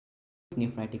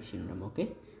nephritic syndrome. Okay,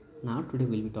 now today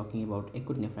we'll be talking about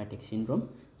acute nephritic syndrome.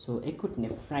 So acute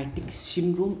nephritic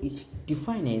syndrome is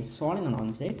defined as sudden and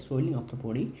onset swelling of the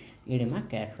body, edema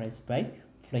characterized by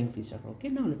flowing fissure. Okay,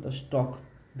 now let us talk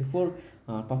before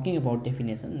talking about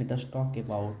definition. Let us talk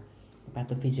about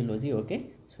pathophysiology. Okay,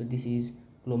 so this is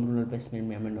glomerular basement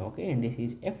membrane. Okay, and this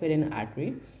is afferent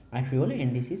arteriole,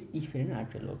 and this is efferent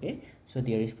arteriole. Okay, so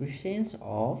there is presence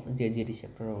of JJ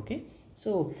receptor. Okay,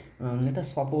 so let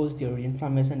us suppose there is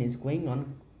inflammation is going on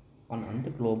the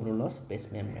glomerular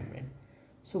basement membrane.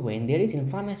 So when there is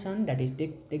inflammation that is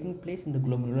taking place in the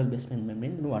glomerular basement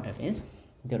membrane, then what happens?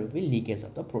 There will be leakage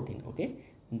of the protein. Okay,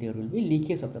 there will be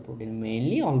leakage of the protein,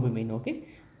 mainly albumin. Okay,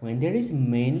 when there is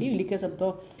mainly leakage of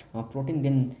the protein,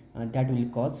 then that will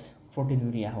cause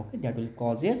proteinuria. Okay, that will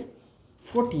causes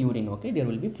urine. Okay, there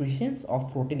will be presence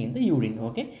of protein in the urine.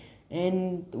 Okay,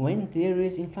 and when there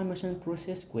is inflammation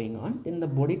process going on, then the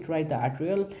body the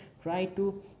arterial try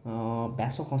to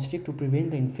vasoconstrict to prevent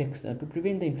the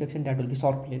infection that will be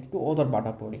circulated to other part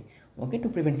of body. Okay, to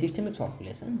prevent systemic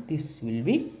circulation, this will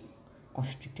be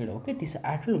constricted. Okay, this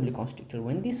artery will be constricted.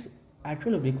 When this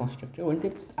artery will be constricted,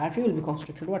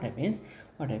 what happens?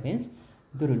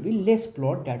 There will be less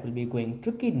blood that will be going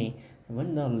to kidney.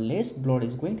 When the less blood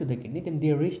is going to the kidney, then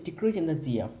there is decrease in the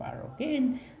GFR. Okay,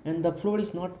 and the fluid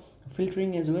is not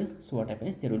filtering as well. So what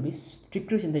happens? There will be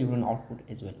decrease in the urine output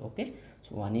as well. Okay,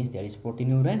 so one is there is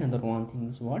proteinuria, and another one thing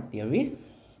is what there is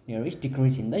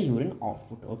decrease in the urine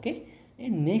output. Okay,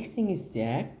 and next thing is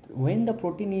that when the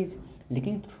protein is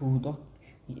leaking through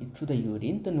the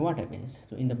urine, then what happens?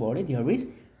 So in the body there is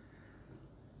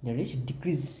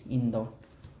decrease in the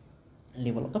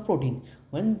level of the protein.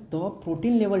 When the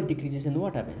protein level decreases, then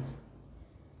what happens?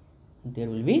 There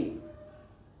will be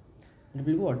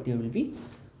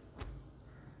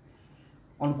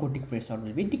oncotic pressure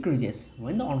will be decreases.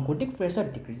 When the oncotic pressure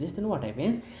decreases, then what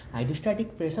happens?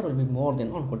 Hydrostatic pressure will be more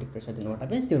than oncotic pressure. Then what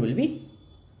happens? There will be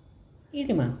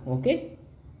edema. Okay,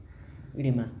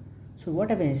 edema. So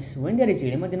what happens when there is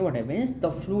edema? Then what happens?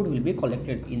 The fluid will be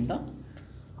collected in the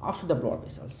after the blood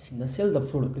vessels. In the cell, the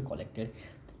fluid will be collected.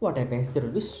 What happens? There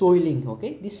will be swelling.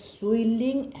 Okay, this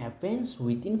swelling happens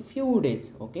within few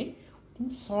days. Okay, within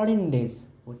certain days,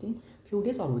 within few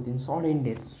days or within certain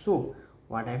days. So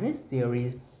what happens? There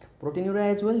is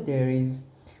proteinuria as well. There is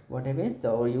what happens?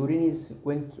 The urine is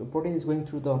protein is going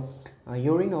through the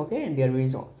urine. Okay, and there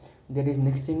is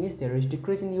next thing is there is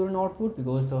decrease in urine output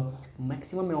because the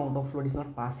maximum amount of fluid is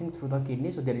not passing through the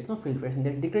kidney, so there is no filtration.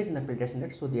 There is decrease in the filtration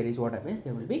rate, so there is what happens?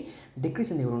 There will be decrease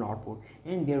in the urine output,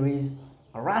 and there is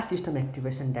a RAS system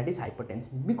activation, that is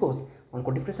hypertension, because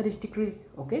oncotic pressure is decreased.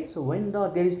 Okay, so when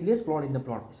there is less blood in the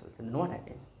blood vessels, then what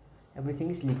happens?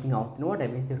 Everything is leaking out. Then what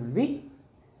happens? There will be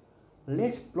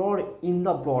less blood in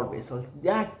the blood vessels.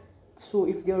 So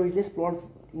if there is less blood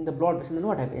in the blood vessel, then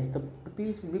what happens? The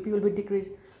BP will be decreased.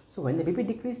 So when the BP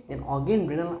decreases, then again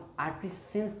renal artery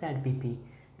sense that BP,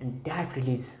 and that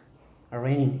release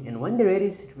renin. And when there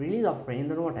is release of renin,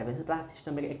 then what happens? The RAS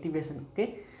system activation.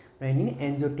 Okay, renin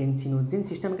angiotensinogen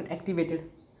system get activated.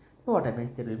 So what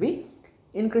happens? There will be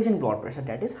increase in blood pressure,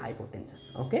 that is hypotension.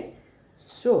 Okay,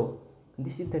 so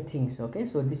this is the things. Okay,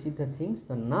 so this is the things.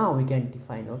 So now we can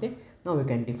define. Okay, now we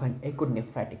can define acute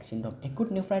nephritic syndrome.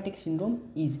 Acute nephritic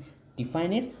syndrome is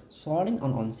defined as sudden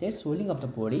and onset swelling of the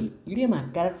body, edema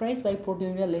characterized by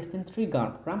proteinuria less than 3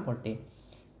 gram per day,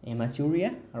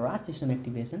 hematuria, RAS system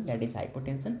activation, that is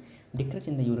hypotension, decrease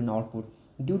in the urine output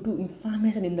due to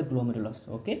inflammation in the glomerulus.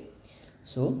 Okay,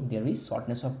 so there is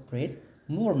shortness of breath,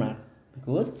 more marked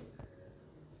because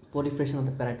proliferation of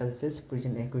the parietal cells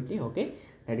present acutely. Okay,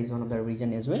 that is one of the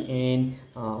reason as well, and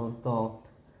the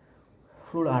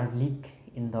fluid are leak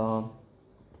in the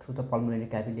through the pulmonary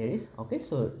capillaries. Okay,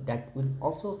 so that will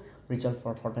also result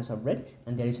for shortness of breath,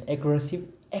 and there is aggressive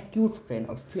acute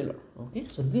renal failure. Okay,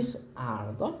 so these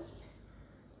are the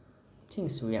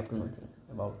things we have to know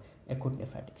about acute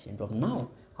nephritic syndrome. Now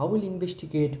how will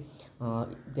investigate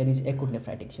there is acute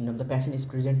nephritic syndrome? The patient is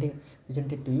presented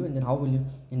to you, and then how will you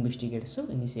investigate? So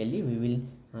initially we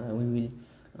will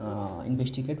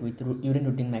investigate with urine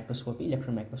routine microscopy,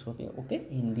 electron microscopy. Okay,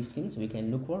 in these things we can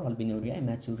look for albuminuria,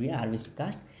 hematuria, RBC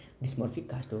cast, dysmorphic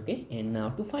cast. Okay, and now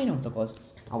to find out the cause,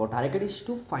 our target is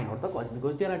to find out the cause,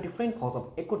 because there are different causes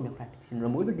of acute nephritic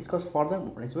syndrome. We will discuss further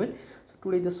more as well. So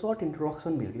today the short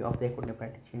introduction video of the acute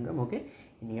nephritic syndrome. Okay,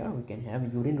 in here we can have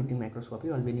urine routine microscopy,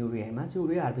 albuminuria,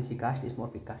 hematuria, RBC cast,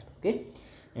 dysmorphic cast. Okay,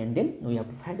 and then we have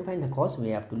to find the cause. We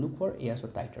have to look for ASO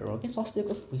titer. Okay,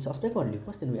 if we suspect for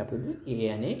lupus, then we have to do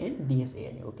ANA and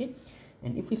DSANA. Okay,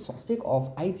 and if we suspect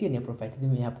of IgA nephropathy, then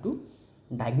we have to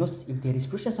diagnose if there is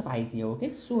presence of IgA.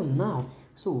 Okay, so now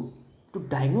to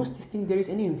diagnose this thing, there is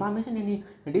any inflammation, any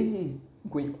disease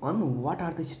going on, what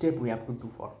are the steps we have to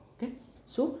do for? Okay,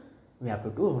 so we have to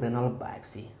do renal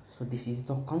biopsy. So this is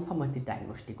the confirmative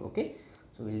diagnostic. Okay,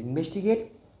 so we'll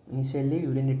investigate. Initially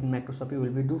urinating microscopy will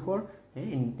be do for,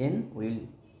 and then we'll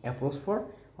approach for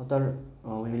other,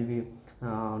 we will be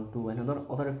do another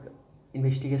other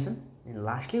investigation, and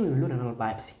lastly we will do renal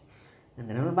biopsy. And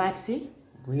renal biopsy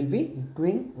we will be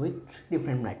doing with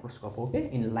different microscope. Okay,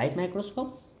 in light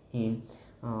microscope, in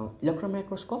electron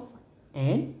microscope,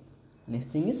 and next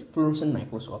thing is fluorescent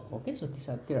microscope. Okay, so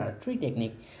there are three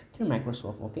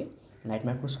microscope. Okay, light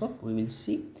microscope we will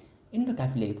see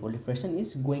endocapillary proliferation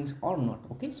is going or not.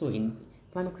 Okay, so in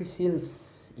inflammatory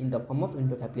cells in the form of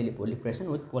endocapillary proliferation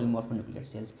with polymorphonuclear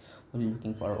cells we will be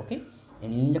looking for. Okay,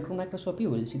 and in electron microscopy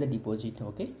we will see the deposit.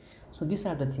 Okay, so these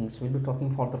are the things we'll be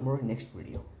talking furthermore in next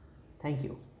video. Thank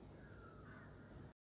you.